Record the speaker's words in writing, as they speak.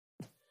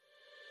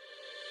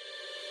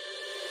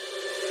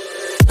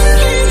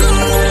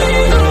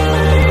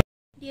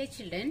Dear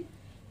children,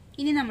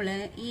 ഇനി നമ്മൾ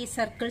ഈ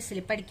സർക്കിൾസിൽ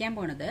പഠിക്കാൻ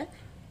പോണത്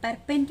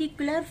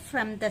perpendicular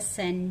from the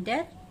centre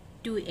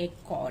to A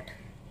code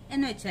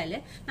എന്ന് വെച്ചാൽ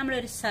നമ്മൾ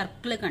ഒരു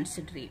സർക്കിൾ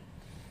കൺസിഡർ ചെയ്യും.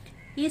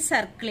 ഈ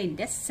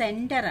സർക്കിളിന്റെ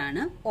സെന്റർ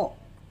ആണ് O.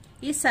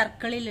 ഈ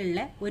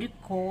സർക്കിളിലുള്ള ഒരു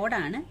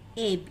കോഡാണ്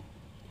AB.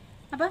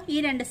 അപ്പോൾ ഈ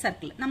രണ്ട്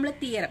സർക്കിൾ നമ്മൾ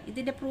തിയറം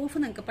ഇതിന്റെ പ്രൂഫ്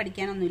നിങ്ങൾക്ക്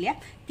പഠിക്കാനൊന്നുമില്ല.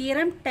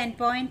 തിയറം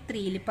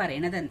 10.3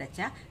 പറയണത് എന്താ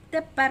വെച്ചാൽ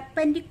the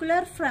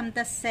perpendicular from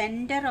the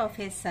centre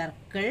of A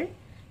circle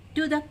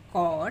to the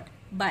code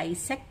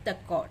bisect the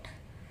code.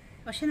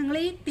 പക്ഷെ നിങ്ങൾ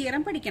ഈ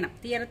തിയറം പഠിക്കണം.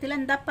 തിയറത്തിൽ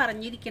എന്താ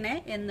പറഞ്ഞിരിക്കണേ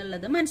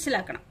എന്നുള്ളത്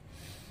മനസ്സിലാക്കണം.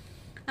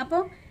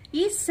 അപ്പോൾ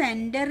ഈ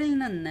സെന്ററിൽ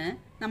നിന്ന്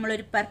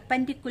നമ്മളൊരു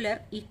പെർപെൻഡിക്കുലർ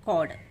ഈ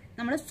കോഡ്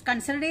നമ്മൾ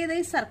കൺസിഡർ ചെയ്ത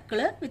ഈ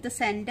circle with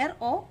centre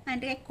O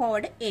and A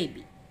code AB.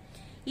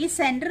 ഈ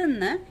സെന്ററിൽ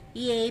നിന്ന്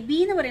ഈ AB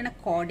എന്ന് പറയുന്ന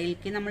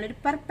കോഡിലേക്ക് നമ്മളൊരു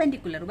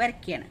പെർപെൻഡിക്കുലർ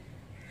വരയ്ക്കുകയാണ്.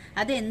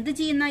 അത് എന്ത്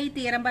ചെയ്യുന്ന ഈ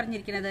തിയറം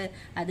പറഞ്ഞിരിക്കുന്നത്?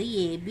 അത്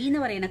AB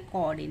എന്ന് പറയുന്ന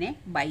കോഡിനെ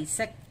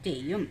ബൈസെക്ട്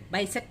ചെയ്യും.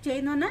 ബൈസെക്ട്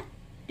ചെയ്യുന്ന പറഞ്ഞാൽ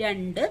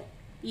രണ്ട്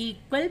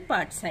ഈക്വൽ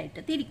പാർട്സ്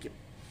ആയിട്ട് തിരിക്കും.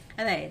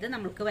 അതായത്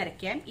നമുക്ക്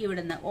വരയ്ക്കാം,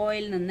 ഇവിടുന്ന്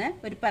ഓയിൽ നിന്ന്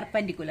ഒരു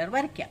പെർപെൻഡിക്കുലർ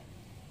വരയ്ക്കാം.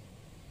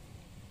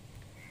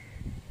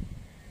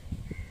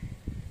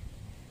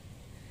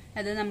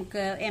 അത്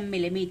നമുക്ക്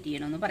എമ്മിൽ മീറ്റ്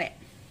ചെയ്യണമെന്ന് പറയാം.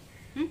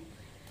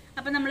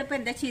 അപ്പൊ നമ്മളിപ്പോ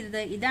എന്താ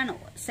ചെയ്തത്? ഇതാണ്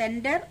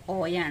സെന്റർ O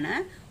ആണ്.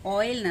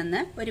 ഓയിൽ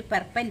നിന്ന് ഒരു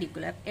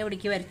പെർപെൻഡിക്കുലർ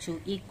എവിടേക്ക് വരച്ചു?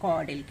 ഈ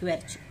കോഡിലേക്ക്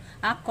വരച്ചു.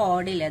 ആ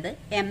കോഡിൽ അത്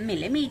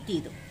എമ്മിൽ മീറ്റ്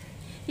ചെയ്തു.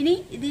 ഇനി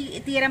ഇത്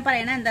തീരം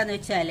പറയണ എന്താന്ന്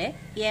വെച്ചാല്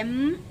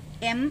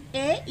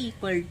MA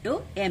ഈക്വൽ ടു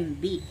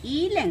MB. ഈ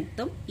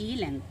ലെങ്ത്തും ഈ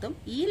ലെങ്ത്തും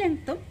ഈ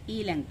ലെങ്ത്തും ഈ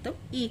ലെങ്ത്തും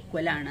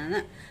ഈക്വൽ ആണെന്ന്.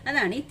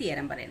 അതാണ് ഈ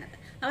തിയറം പറയുന്നത്.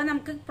 അപ്പൊ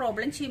നമുക്ക്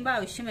പ്രോബ്ലം ചെയ്യുമ്പോൾ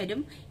ആവശ്യം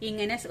വരും,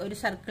 ഇങ്ങനെ ഒരു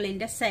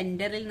സർക്കിളിന്റെ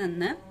സെന്ററിൽ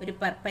നിന്ന് ഒരു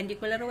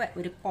പെർപെൻഡിക്കുലർ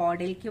ഒരു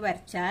കോഡിലേക്ക്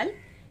വരച്ചാൽ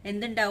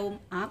എന്തുണ്ടാവും?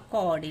 ആ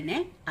കോഡിനെ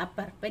ആ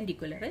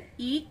പെർപെൻഡിക്കുലർ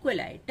ഈക്വൽ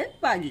ആയിട്ട്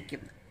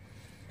ഭാഗിക്കും.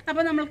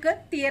 അപ്പൊ നമ്മൾക്ക്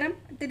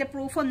തിയറത്തിന്റെ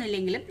പ്രൂഫ് ഒന്നും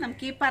ഇല്ലെങ്കിലും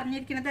നമുക്ക് ഈ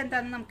പറഞ്ഞിരിക്കുന്നത്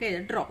എന്താണെന്ന് നമുക്ക്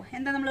ഡ്രോ.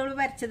 എന്താ നമ്മളിവിടെ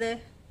വരച്ചത്?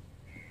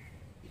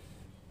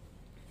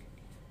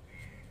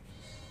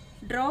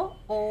 ഡ്രോ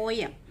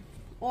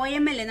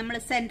OM അല്ലേ നമ്മൾ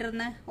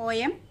സെന്ററിന്ന്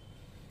OM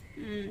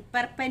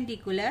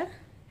പെർപെൻഡിക്കുലർ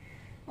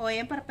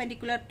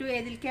ടു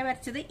ഏതിലേക്കാണ്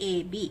വരച്ചത്?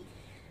 AB.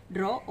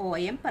 Draw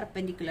OM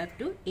perpendicular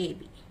to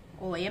AB.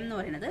 OM എന്ന്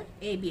പറയുന്നത്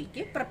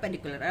ABയിലേക്ക്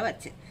പെർപെൻഡിക്കുലറാണ്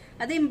വരച്ചത്.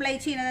 അത് ഇംപ്ലൈ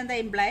ചെയ്യുന്നത് എന്താ?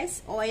 Implies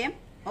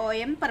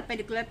OM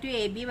perpendicular to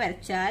AB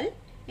വരച്ചാൽ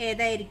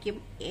ഏതായിരിക്കും?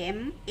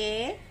 MA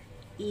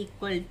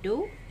ഈക്വൽ ടു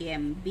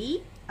MB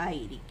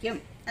ആയിരിക്കും.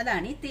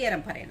 അതാണ് ഈ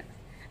തിയറം പറയുന്നത്.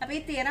 അപ്പൊ ഈ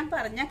തിയറം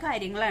പറഞ്ഞ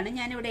കാര്യങ്ങളാണ്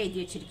ഞാൻ ഇവിടെ എഴുതി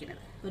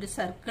വെച്ചിരിക്കുന്നത്. ഒരു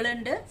സർക്കിൾ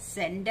ഉണ്ട്,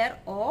 സെന്റർ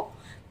O,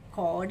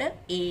 കോഡ്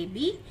AB.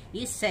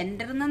 ഈ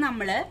സെന്ററിൽ നിന്ന്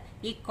നമ്മള്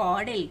ഈ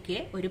കോഡിലേക്ക്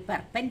ഒരു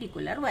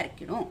പെർപെൻഡിക്കുലർ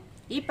വരയ്ക്കണു.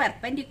 ഈ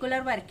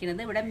പെർപെൻഡിക്കുലർ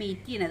വരയ്ക്കുന്നത് ഇവിടെ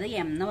മീറ്റ് ചെയ്യുന്നത്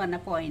M എന്ന് പറഞ്ഞ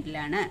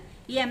പോയിന്റിലാണ്.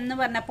 ഈ M എന്ന്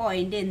പറഞ്ഞ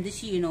പോയിന്റ് എന്ത്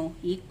ചെയ്യണു?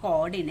 ഈ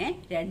കോഡിനെ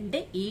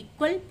രണ്ട്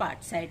ഈക്വൽ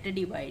പാർട്സ് ആയിട്ട്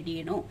ഡിവൈഡ്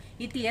ചെയ്യണു.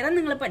 ഈ തിയറം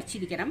നിങ്ങൾ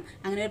പഠിച്ചിരിക്കണം.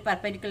 അങ്ങനെ ഒരു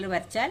പെർപെൻഡിക്കുലർ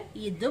വരച്ചാൽ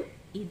ഇതും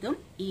ഇതും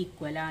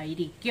ഈക്വൽ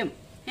ആയിരിക്കും.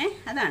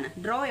 അതാണ്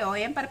draw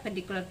OM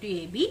perpendicular to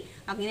AB.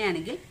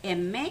 അങ്ങനെയാണെങ്കിൽ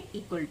MA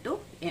ഈക്വൽ ടു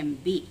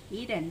MB. ഈ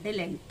രണ്ട്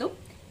ലെങ്ത്തും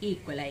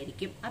ഈക്വൽ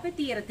ആയിരിക്കും. അപ്പൊ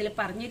തിയറത്തിൽ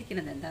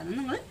പറഞ്ഞിരിക്കുന്നത് എന്താണെന്ന്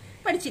നിങ്ങൾ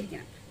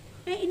പഠിച്ചിരിക്കണം.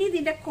 ഇനി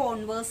ഇതിന്റെ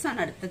കോൺവേഴ്സ്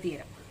ആണ് അടുത്ത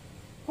തിയറം.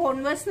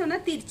 കോൺവേഴ്സ് എന്ന്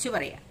പറഞ്ഞാൽ തിരിച്ചു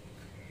പറയാം.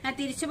 ആ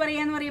തിരിച്ചു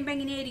പറയാന്ന് പറയുമ്പോ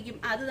എങ്ങനെയായിരിക്കും?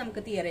 അത്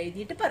നമുക്ക് തിയറം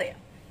എഴുതിയിട്ട് പറയാം.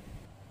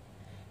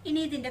 ഇനി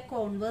ഇതിന്റെ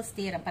കോൺവേഴ്സ്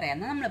തിയറം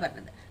പറയാന്ന് നമ്മൾ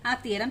പറഞ്ഞത്. ആ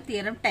തിയറം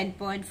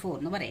 10.4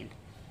 എന്ന് പറയുന്നത്.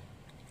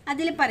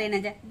 അതിൽ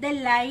പറയുന്നത് the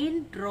line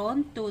drawn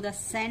to the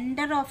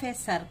centre of A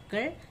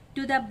circle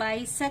to the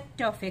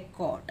bisect of A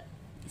code.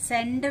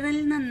 സെന്ററിൽ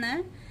നിന്ന്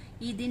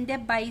ഇതിന്റെ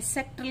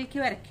ബൈസെക്ടറിലേക്ക്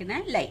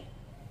വരയ്ക്കുന്ന ലൈൻ.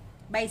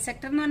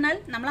 ബൈസെക്ടർ എന്ന് പറഞ്ഞാൽ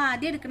നമ്മൾ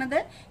ആദ്യം എടുക്കുന്നത്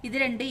ഇത്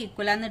രണ്ട്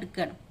ഈക്വൽ ആണെന്ന്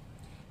എടുക്കണം.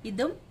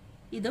 ഇതും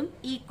ഇതും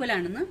ഈക്വൽ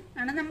ആണെന്ന്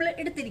ആണ് നമ്മൾ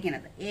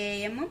എടുത്തിരിക്കുന്നത്.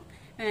 AMഉം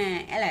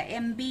അല്ല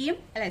MBയും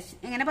അല്ല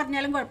എങ്ങനെ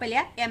പറഞ്ഞാലും കുഴപ്പമില്ല.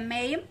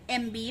 MAയും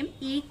MBയും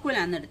ഈക്വൽ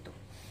ആണെന്ന് എടുത്തു.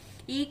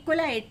 ഈക്വൽ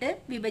ആയിട്ട്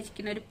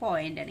വിഭജിക്കുന്ന ഒരു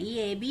പോയിന്റ് ആണ് ഈ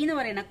AB എന്ന്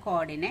പറയുന്ന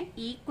കോഡിനെ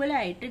ഈക്വൽ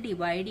ആയിട്ട്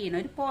ഡിവൈഡ്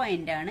ചെയ്യുന്ന ഒരു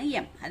പോയിന്റ് ആണ്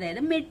M.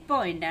 അതായത് മിഡ്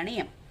പോയിന്റ് ആണ്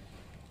M.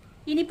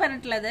 ഇനി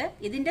പറഞ്ഞിട്ടുള്ളത്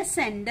ഇതിന്റെ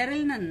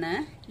സെന്ററിൽ നിന്ന്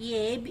ഈ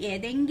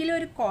ഏതെങ്കിലും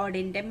ഒരു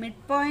കോഡിന്റെ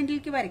മിഡ്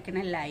പോയിന്റിലേക്ക്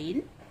വരയ്ക്കുന്ന ലൈൻ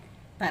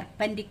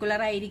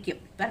പെർപെൻഡിക്കുലർ ആയിരിക്കും.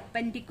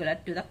 പെർപെൻഡിക്കുലർ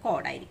ടു ദ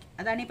കോഡ് ആയിരിക്കും.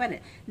 അതാണ് ഈ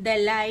പറഞ്ഞത്. The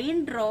line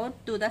draw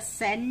to the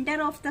centre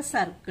of the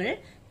circle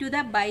to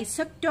the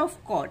bisect of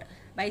code.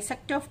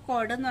 Bisect of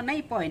code എന്ന് പറഞ്ഞാൽ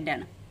ഈ പോയിന്റ്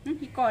ആണ്.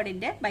 ഈ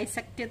കോഡിന്റെ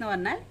ബൈസെക്ട് എന്ന്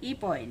പറഞ്ഞാൽ ഈ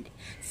പോയിന്റ്.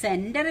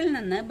 സെന്ററിൽ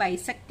നിന്ന്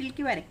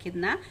ബൈസെക്റ്റിലേക്ക്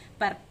വരയ്ക്കുന്ന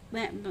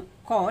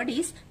code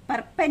is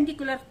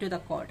perpendicular to the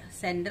code.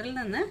 സെന്ററിൽ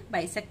നിന്ന്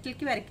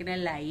ബൈസെക്റ്റിലേക്ക് വരയ്ക്കുന്ന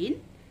ലൈൻ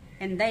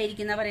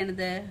എന്തായിരിക്കും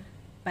പറയണത്?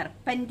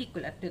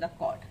 Perpendicular to the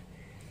code.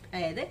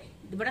 അതായത്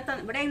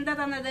ഇവിടെ എന്താ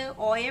തന്നത്?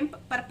 OM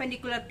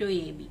perpendicular to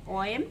AB.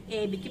 OM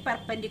ABക്ക്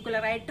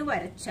perpendicular ആയിട്ട്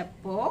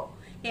വരച്ചപ്പോ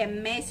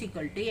MA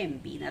ഈക്വൽ ടു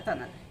MB എന്നാ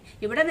തന്നത്.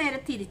 ഇവിടെ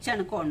നേരെ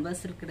തിരിച്ചാണ്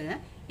കോൺവേഴ്സ് എടുക്കുന്നത്.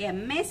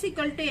 MA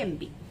equal to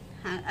MB.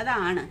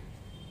 അതാണ്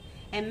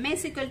MA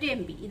ഈക്വൽ ടു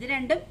MB. ഇത്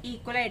രണ്ടും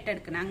ഈക്വൽ ആയിട്ട്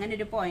എടുക്കണം. അങ്ങനെ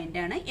ഒരു പോയിന്റ്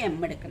ആണ് M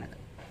എടുക്കുന്നത്.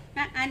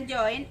 And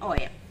join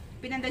OM.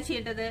 പിന്നെന്താ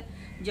ചെയ്യേണ്ടത്?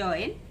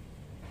 ജോയിൻ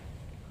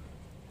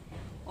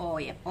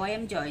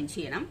OM ജോയിൻ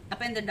ചെയ്യണം.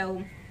 അപ്പൊ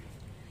എന്തുണ്ടാവും?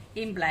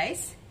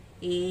 Implies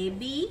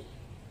AB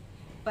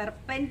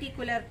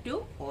perpendicular to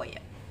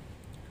OM.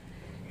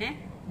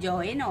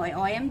 Join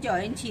OM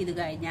join ചെയ്ത്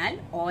കഴിഞ്ഞാൽ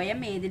OM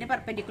ഏതിന്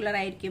പെർപെൻഡിക്കുലർ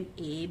ആയിരിക്കും?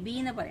 AB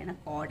എന്ന് പറയുന്ന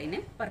കോഡിന്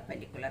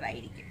പെർപെൻഡിക്കുലർ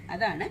ആയിരിക്കും.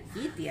 അതാണ്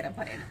ഈ തിയറം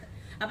പറയുന്നത്.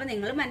 അപ്പൊ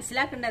നിങ്ങൾ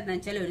മനസ്സിലാക്കേണ്ടതെന്ന്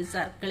വെച്ചാൽ ഒരു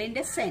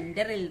സർക്കിളിന്റെ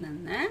സെന്ററിൽ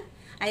നിന്ന്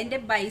അതിന്റെ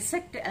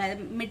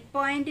മിഡ്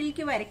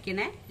പോയിന്റിലേക്ക്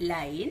വരയ്ക്കുന്ന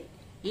ലൈൻ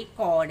ഈ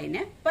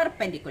കോഡിന്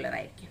പെർപെൻഡിക്കുലർ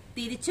ആയിരിക്കും.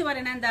 തിരിച്ചു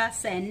പറയണ എന്താ?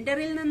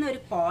 സെന്ററിൽ നിന്ന് ഒരു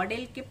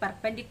കോഡിലേക്ക്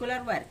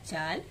പെർപെൻഡിക്കുലർ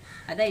വരച്ചാൽ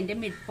അത് അതിന്റെ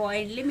മിഡ്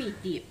പോയിന്റിൽ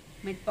മീറ്റ് ചെയ്യും.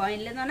 മിഡ്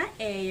പോയിന്റിൽ എന്ന് പറഞ്ഞാൽ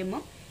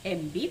AM-ഉം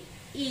MB-യും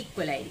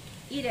ഈക്വൽ ആയിരിക്കും.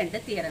 ഈ രണ്ട്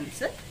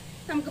തിയറംസ്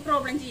നമുക്ക്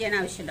പ്രോബ്ലം ചെയ്യാൻ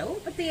ആവശ്യമുണ്ടാവും.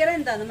 അപ്പൊ തിയറം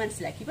എന്താന്ന്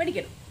മനസ്സിലാക്കി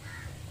പഠിക്കണം.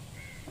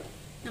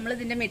 നമ്മൾ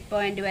ഇതിന്റെ മിഡ്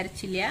പോയിന്റ്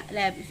വരച്ചില്ല,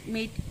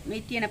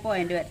 മീറ്റ് ചെയ്യണ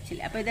പോയിന്റ്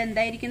വരച്ചില്ല. അപ്പൊ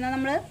ഇതെന്തായിരിക്കുന്ന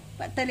നമ്മൾ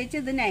തെളിച്ച്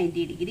ഇത്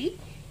 90 ഡിഗ്രി,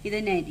 ഇത്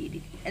 90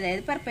 ഡിഗ്രി,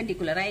 അതായത്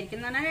പെർപെൻഡിക്കുലർ ആയിരിക്കും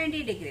എന്ന് പറഞ്ഞാൽ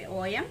 90 degree.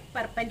 OM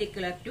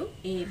perpendicular to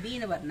AB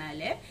എന്ന്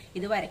പറഞ്ഞാല്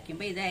ഇത്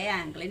വരയ്ക്കുമ്പോൾ ഇത്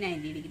ആംഗിൾ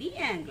 90 ഡിഗ്രി,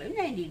 ആംഗിളും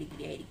 90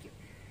 ഡിഗ്രി ആയിരിക്കും.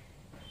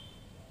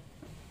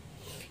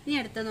 ഇനി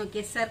അടുത്ത്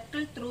നോക്കിയ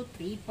സർക്കിൾ ത്രൂ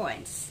 3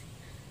 പോയിന്റ്സ്.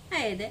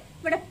 അതായത്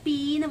ഇവിടെ P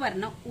എന്ന്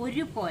പറഞ്ഞ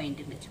ഒരു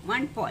പോയിന്റ് ഉണ്ട്,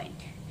 1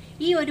 പോയിന്റ്.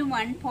 ഈ ഒരു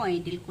 1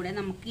 പോയിന്റിൽ കൂടെ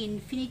നമുക്ക്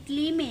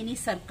ഇൻഫിനിറ്റ്ലി മെനി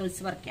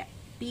സർക്കിൾസ് വരയ്ക്കാം.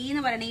 P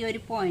എന്ന് പറയുന്ന ഈ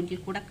ഒരു പോയിന്റിൽ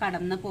കൂടെ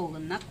കടന്നു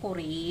പോകുന്ന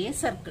കുറേ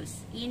സർക്കിൾസ്,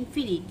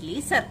 ഇൻഫിനിറ്റ്ലി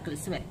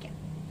സർക്കിൾസ് വരയ്ക്കാം.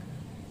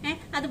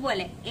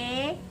 അതുപോലെ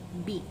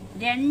AB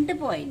 2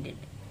 പോയിന്റ്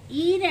ഉണ്ട്.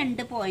 ഈ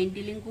 2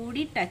 പോയിന്റിലും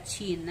കൂടി ടച്ച്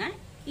ചെയ്യുന്ന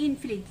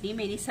ഇൻഫിനിറ്റ്ലി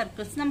മെനി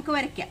സർക്കിൾസ് നമുക്ക്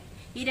വരയ്ക്കാം.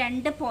 ഈ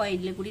 2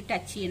 പോയിന്റിലും കൂടി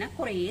ടച്ച് ചെയ്യുന്ന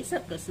കുറേ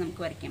സർക്കിൾസ്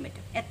നമുക്ക് വരയ്ക്കാൻ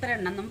പറ്റും. എത്ര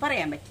എണ്ണം ഒന്നും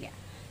പറയാൻ പറ്റില്ല.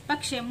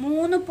 പക്ഷെ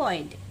 3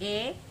 point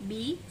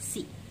ABC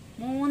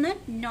 3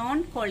 non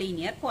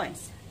collinear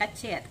points, touch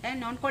ചെയ്യാത്ത,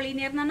 നോൺ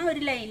കൊളീനിയർ എന്ന് പറഞ്ഞാൽ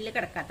ഒരു ലൈനിൽ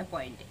കിടക്കാത്ത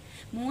പോയിന്റ്,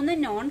 3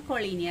 നോൺ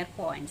കൊളീനിയർ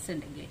പോയിന്റ്സ്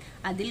ഉണ്ടെങ്കിൽ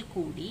അതിൽ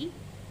കൂടി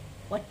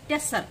ഒറ്റ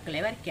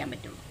സർക്കിളെ വരയ്ക്കാൻ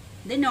പറ്റുള്ളൂ.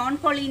 ഇത് നോൺ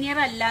കൊളീനിയർ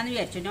അല്ല എന്ന്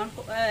വിചാരിച്ചോ,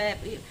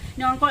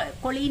 നോൺ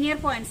കൊളീനിയർ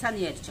പോയിന്റ്സ്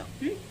ആണെന്ന് വിചാരിച്ചോ.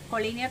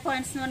 കൊളീനിയർ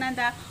പോയിന്റ്സ് എന്ന് പറഞ്ഞാൽ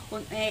എന്താ?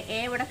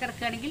 A ഇവിടെ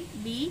കിടക്കുകയാണെങ്കിൽ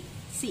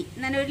BC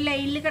അങ്ങനെ ഒരു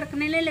ലൈനിൽ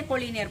കിടക്കണല്ലേ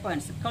കൊളീനിയർ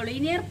പോയിന്റ്സ്.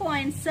 കൊളീനിയർ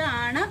പോയിന്റ്സ്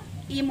ആണ്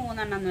ഈ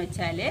 3 എണ്ണം എന്ന്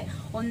വെച്ചാല്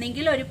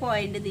ഒന്നെങ്കിൽ ഒരു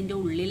പോയിന്റ് ഇതിന്റെ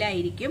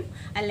ഉള്ളിലായിരിക്കും,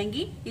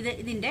 അല്ലെങ്കിൽ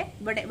ഇതിന്റെ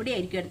ഇവിടെ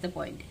ആയിരിക്കും അടുത്ത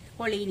പോയിന്റ്.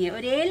 കൊളീനിയർ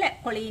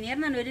കൊളീനിയർ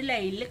എന്ന് പറഞ്ഞ ഒരു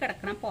ലൈനിൽ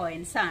കിടക്കുന്ന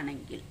പോയിന്റ്സ്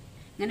ആണെങ്കിൽ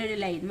ഇങ്ങനെ ഒരു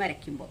ലൈൻ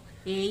വരയ്ക്കുമ്പോൾ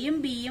എയും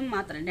ബിയും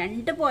മാത്രം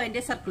 2 പോയിന്റ്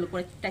സർക്കിൾ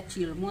കൂടെ ടച്ച്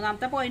ചെയ്യുള്ളൂ.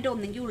 3ാമത്തെ പോയിന്റ്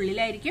ഒന്നെങ്കിൽ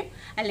ഉള്ളിലായിരിക്കും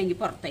അല്ലെങ്കിൽ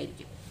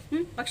പുറത്തായിരിക്കും.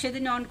 പക്ഷെ ഇത്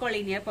നോൺ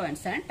കൊളീനിയർ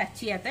പോയിന്റ്സ് ആണ്, ടച്ച്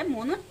ചെയ്യാത്ത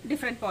 3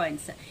 ഡിഫറെന്റ്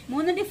പോയിന്റ്സ്.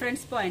 3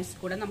 ഡിഫറെന്റ് പോയിന്റ്സ്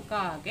കൂടെ നമുക്ക്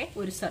ആകെ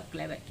ഒരു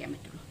സർക്കിളെ വരയ്ക്കാൻ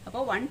പറ്റുള്ളൂ.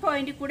 അപ്പോൾ 1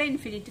 പോയിന്റ് കൂടെ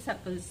ഇൻഫിനിറ്റി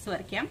സർക്കിൾസ്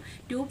വരയ്ക്കാം,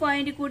 2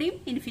 പോയിന്റ് കൂടിയും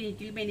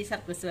ഇൻഫിനിറ്റി മെനി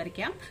സർക്കിൾസ്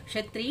വരയ്ക്കാം.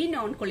 പക്ഷെ 3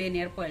 നോൺ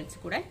കൊളീനിയർ പോയിന്റ്സ്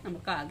കൂടെ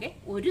നമുക്ക് ആകെ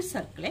ഒരു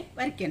സർക്കിളെ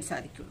വരയ്ക്കാൻ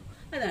സാധിക്കുള്ളൂ.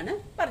 അതാണ്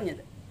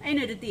പറഞ്ഞത്.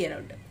 അതിനൊരു തിയറം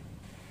ഉണ്ട്.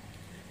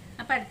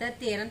 അപ്പൊ അടുത്ത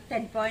തിയറം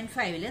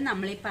 10.5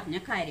 നമ്മൾ ഈ പറഞ്ഞ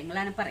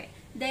കാര്യങ്ങളാണ് പറയാം.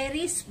 There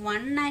is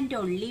one and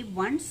only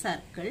one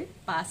circle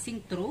passing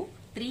through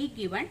 3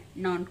 given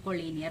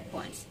non-collinear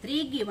points. 3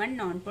 given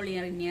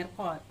non-collinear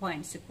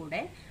points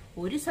കൂടെ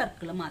ഒരു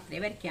സർക്കിൾ മാത്രമേ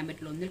വരയ്ക്കാൻ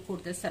പറ്റുള്ളൂ. ഒന്നിൽ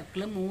കൂടുതൽ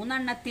സർക്കിൾ 3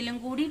 എണ്ണത്തിലും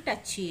കൂടി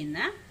ടച്ച് ചെയ്യുന്ന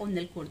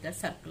ഒന്നിൽ കൂടുതൽ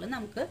സർക്കിൾ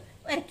നമുക്ക്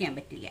വരയ്ക്കാൻ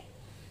പറ്റില്ല.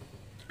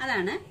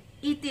 അതാണ്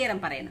ഈ തിയറം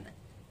പറയുന്നത്.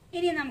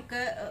 ഇനി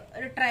നമുക്ക്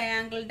ഒരു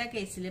ട്രയാങ്കിളിന്റെ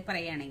കേസിൽ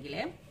പറയുകയാണെങ്കിൽ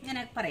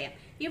ഇങ്ങനെ പറയാം.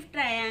 If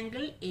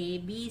triangle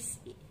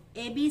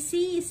ABC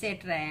is a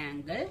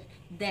triangle,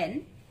 then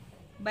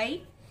by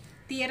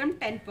theorem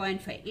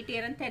 10.5, ഈ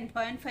തിയറം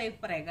 10.5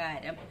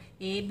 പ്രകാരം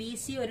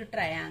ABC ഒരു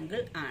ട്രയാങ്കിൾ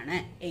ആണ്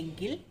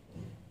എങ്കിൽ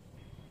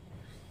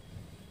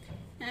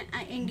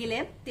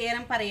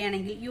തിയറം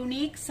പറയുകയാണെങ്കിൽ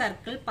unique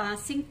circle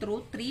passing through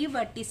 3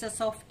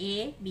 vertices of A,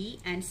 B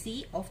and C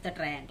of the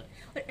triangle.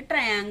 ഒരു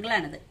ട്രയാങ്കിൾ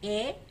ആണിത്.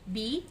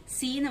 ABC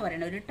എന്ന്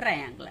പറയുന്ന ഒരു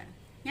ട്രയാങ്കിൾ ആണ്.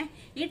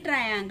 ഈ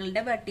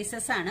ട്രയാങ്കിളിന്റെ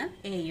വെർട്ടീസസ് ആണ്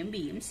എയും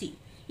ബിയും സിയും.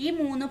 ഈ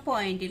 3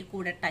 പോയിന്റിൽ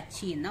കൂടെ ടച്ച്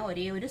ചെയ്യുന്ന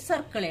ഒരേ ഒരു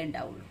സർക്കിളേ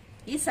ഉണ്ടാവുള്ളൂ.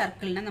 ഈ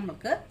സർക്കിളിനെ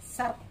നമുക്ക്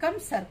സർക്കം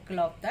സർക്കിൾ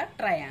ഓഫ് ദ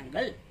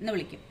ട്രയാങ്കിൾ എന്ന്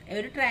വിളിക്കും.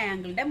 ഒരു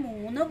ട്രയാങ്കിളിന്റെ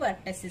 3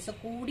 വെർട്ടീസസ്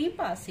കൂടി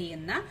പാസ്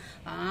ചെയ്യുന്ന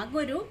ആകെ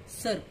ഒരു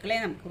സർക്കിളെ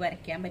നമുക്ക്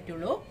വരയ്ക്കാൻ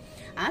പറ്റുള്ളൂ.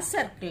 ആ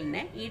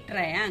സർക്കിളിനെ ഈ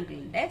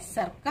ട്രയാങ്കിളിന്റെ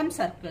സർക്കം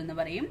സർക്കിൾ എന്ന്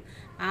പറയും.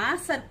 ആ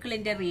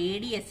സർക്കിളിന്റെ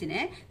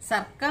റേഡിയസിന്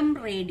സർക്കം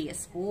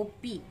റേഡിയസ്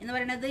OP എന്ന്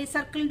പറയുന്നത് ഈ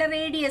സർക്കിളിന്റെ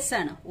റേഡിയസ്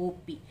ആണ്.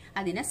 OP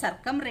അതിനെ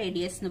സർക്കം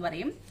റേഡിയസ് എന്ന്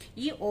പറയും.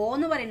 ഈ O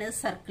എന്ന് പറയുന്നത്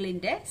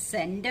സർക്കിളിന്റെ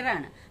സെന്റർ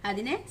ആണ്.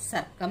 അതിനെ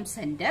സർക്കം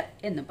സെന്റർ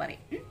എന്ന്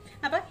പറയും.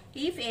 അപ്പൊ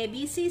if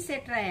ABC is a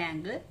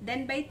triangle,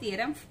 then by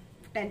theorem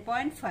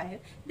 10.5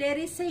 there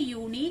is a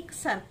unique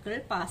circle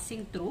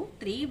passing through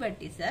 3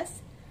 vertices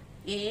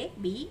A,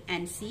 B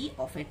and C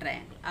of a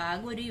triangle.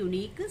 ആകെ ഒരു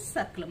യുണീക്ക്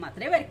സർക്കിൾ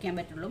മാത്രമേ വരയ്ക്കാൻ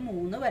പറ്റുള്ളൂ,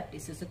 3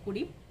 വെർട്ടീസസ്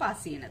കൂടി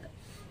പാസ് ചെയ്യുന്നത്.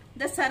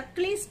 The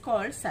circle is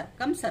called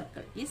സർക്കം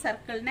circle. ഈ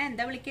സർക്കിളിനെ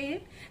എന്താ വിളിക്കുക?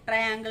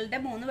 ട്രയാങ്കിളിന്റെ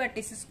 3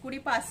 വെർട്ടീസസ് കൂടി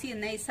പാസ്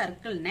ചെയ്യുന്ന ഈ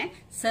സർക്കിളിനെ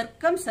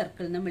സർക്കം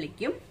സർക്കിൾ എന്ന്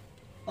വിളിക്കും.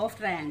 Of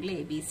triangle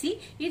ABC,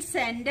 its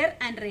center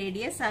and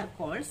radius are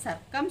called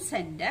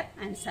circumcenter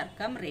and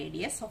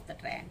circumradius of the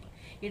triangle.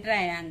 ഈ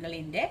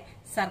ട്രയാങ്കിളിന്റെ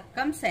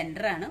സർക്കം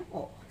സെന്റർ ആണ്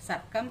O,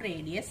 സർക്കം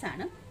റേഡിയസ്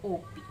ആണ്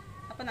OP.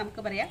 അപ്പൊ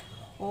നമുക്ക് പറയാം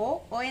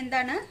O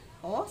എന്താണ്?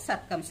 O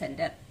സർക്കം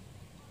സെന്റർ,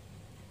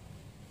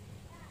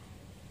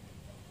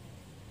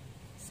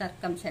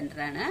 സർക്കം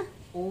സെന്റർ ആണ്.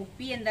 OP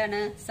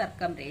എന്താണ്?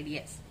 സർക്കം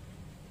റേഡിയസ്.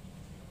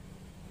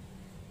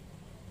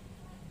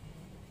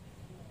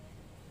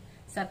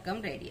 സർക്കം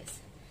റേഡിയസ്.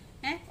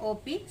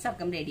 OP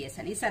സർക്കം റേഡിയസ്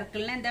ആണ്. ഈ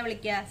സർക്കിളിനെ എന്താ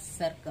വിളിക്കുക?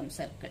 സർക്കം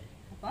സർക്കിൾ.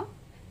 അപ്പോൾ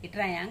ഈ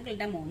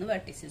ട്രയാങ്കിളിന്റെ 3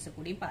 വെർട്ടിസസ്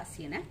കൂടി പാസ്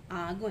ചെയ്യണ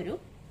ആകെ ഒരു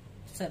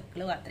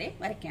സർക്കിൾ മാത്രമേ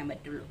വരയ്ക്കാൻ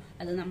പറ്റുള്ളൂ.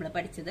 അത് നമ്മൾ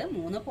പഠിച്ചത്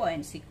 3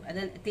 പോയിന്റ്സ്.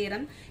 അത്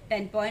തിയറം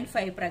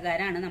 10.5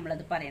 പ്രകാരമാണ്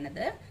നമ്മളത്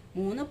പറയണത്.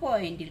 3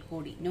 പോയിന്റിൽ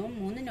കൂടി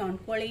 3 നോൺ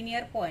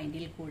കോളീനിയർ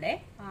പോയിന്റിൽ കൂടെ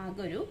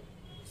ആകെ ഒരു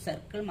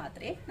സർക്കിൾ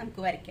മാത്രമേ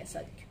നമുക്ക് വരയ്ക്കാൻ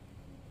സാധിക്കൂ.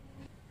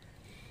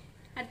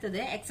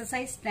 അടുത്തത്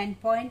എക്സസൈസ്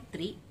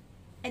 10.3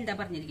 എന്താ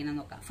പറഞ്ഞിരിക്കുന്നത്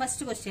നോക്കാം.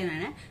 ഫസ്റ്റ് ക്വസ്റ്റ്യൻ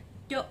ആണ്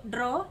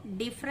draw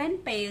different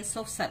pairs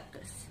of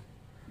circles.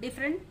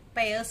 Different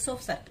pairs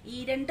of circle. ഈ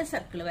 2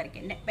 സർക്കിൾ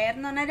വരയ്ക്കുക. പെയർ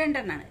എന്ന് പറഞ്ഞാൽ 2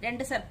 എണ്ണമാണ്.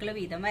 2 സർക്കിൾ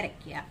വീതം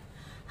വരയ്ക്കുക.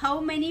 How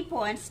many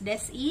points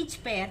does each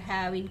pair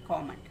have in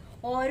common?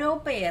 ഓരോ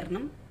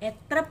പെയറിനും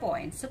എത്ര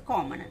പോയിന്റ്സ്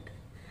കോമൺ ഉണ്ട്?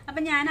 അപ്പൊ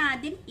ഞാൻ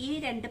ആദ്യം ഈ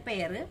 2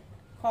 പെയർ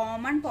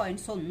കോമൺ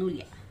പോയിന്റ്സ്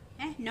ഒന്നുമില്ല.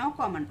 No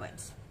common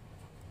points.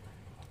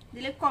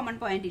 ഇതിൽ കോമൺ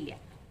പോയിന്റ് ഇല്ല.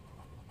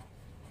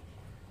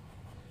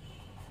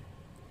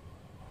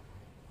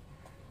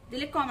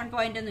 ഇതിൽ കോമൺ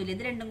പോയിന്റ് ഒന്നുമില്ല.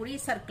 ഇത് രണ്ടും കൂടി ഈ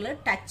സർക്കിൾ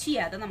ടച്ച്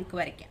ചെയ്യാതെ നമുക്ക്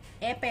വരയ്ക്കാം.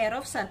 A pair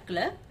of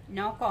circle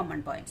no common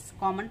points.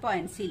 Common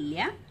points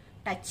ഇല്ല.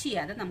 ടച്ച്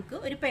ചെയ്യാതെ നമുക്ക്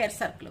ഒരു പെയർ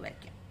സർക്കിൾ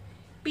വരയ്ക്കാം.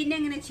 പിന്നെ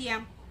എങ്ങനെ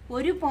ചെയ്യാം?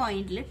 ഒരു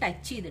പോയിന്റിൽ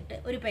ടച്ച് ചെയ്തിട്ട്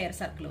ഒരു പെയർ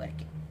സർക്കിൾ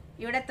വരയ്ക്കാം.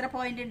 ഇവിടെ എത്ര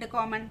പോയിന്റ് ഉണ്ട്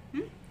കോമൺ?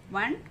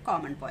 1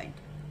 common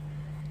point.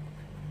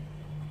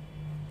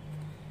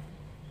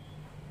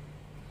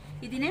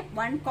 ഇതിന്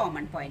 1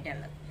 കോമൺ പോയിന്റ്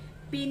ഉള്ളത്.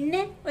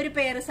 പിന്നെ ഒരു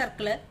പെയർ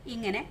സർക്കിള്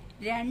ഇങ്ങനെ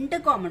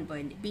 2 കോമൺ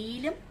പോയിന്റ്.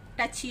 ബിയിലും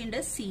ടച്ച്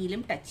ചെയ്യുന്നുണ്ട്,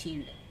 സിയിലും ടച്ച്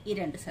ചെയ്യുന്നുണ്ട്. ഈ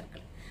 2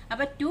 സർക്കിൾ.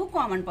 അപ്പൊ 2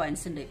 കോമൺ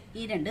പോയിന്റ്സ് ഉണ്ട്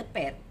ഈ 2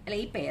 പെയർ അല്ല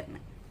ഈ പെയറിന്.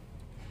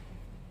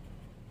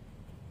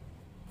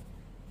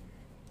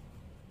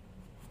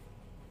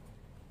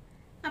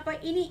 അപ്പൊ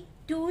ഇനി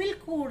 2ൽ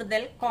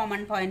കൂടുതൽ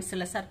കോമൺ പോയിന്റ്സ്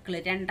ഉള്ള സർക്കിൾ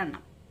 2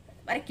 എണ്ണം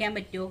വരയ്ക്കാൻ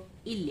പറ്റുമോ?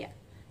 ഇല്ല.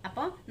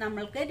 അപ്പോൾ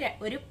നമ്മൾക്ക്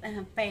ഒരു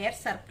പെയർ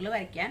സർക്കിൾ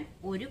വരയ്ക്കാൻ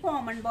ഒരു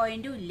കോമൺ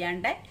പോയിന്റും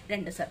ഇല്ലാണ്ട്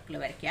 2 സർക്കിൾ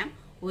വരയ്ക്കാം.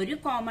 ഒരു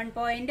കോമൺ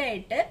പോയിന്റ്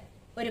ആയിട്ട്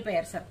ഒരു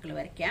പെയർ സർക്കിൾ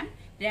വരയ്ക്കാം.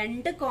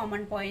 2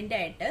 കോമൺ പോയിന്റ്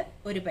ആയിട്ട്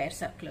ഒരു പെയർ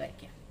സർക്കിൾ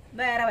വരയ്ക്കാം.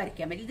 വേറെ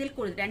വരയ്ക്കാൻ പറ്റും. ഇതിൽ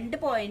കൂടുതൽ 2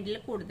 പോയിന്റിൽ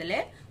കൂടുതൽ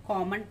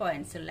കോമൺ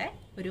പോയിന്റ്സ് ഉള്ള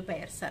ഒരു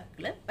പെയർ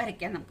സർക്കിൾ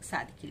വരയ്ക്കാൻ നമുക്ക്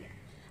സാധിക്കില്ല.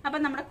 അപ്പൊ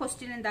നമ്മുടെ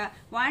ക്വസ്റ്റ്യൻ എന്താ?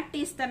 What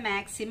is the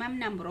maximum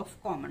number of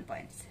common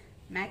points?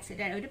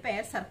 ഒരു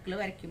പെയർ സർക്കിൾ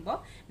വരയ്ക്കുമ്പോൾ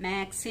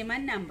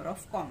maximum number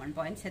of common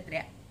points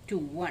എത്രയാ?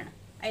 2 ആണ്.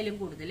 അതിലും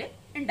കൂടുതൽ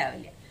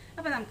ഉണ്ടാവില്ല.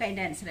 അപ്പൊ നമുക്ക്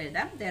അതിന്റെ ആൻസർ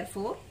എഴുതാം.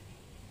 therefore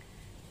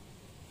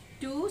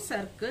 2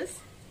 circles,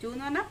 2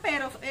 എന്ന് പറഞ്ഞാൽ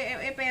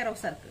pair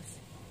of circles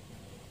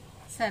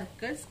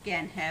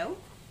can have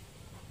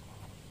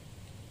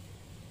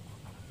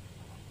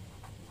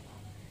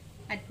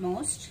at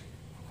most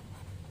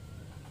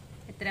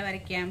എത്ര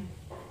വരയ്ക്കാം?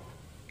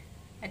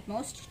 at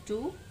most 2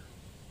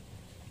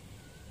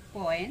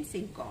 points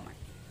in common.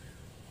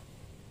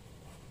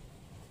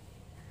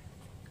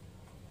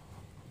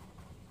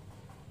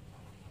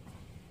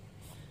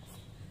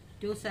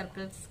 Two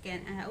circles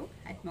can have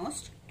at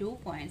most 2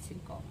 points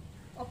in common.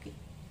 Okay.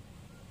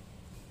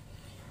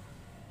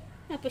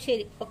 അപ്പോൾ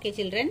ശരി. ഓക്കെ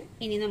ചിൽഡ്രൻ,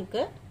 ഇനി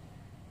നമുക്ക്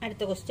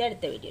അടുത്ത ക്വസ്റ്റ്യൻ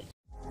അടുത്ത വീഡിയോ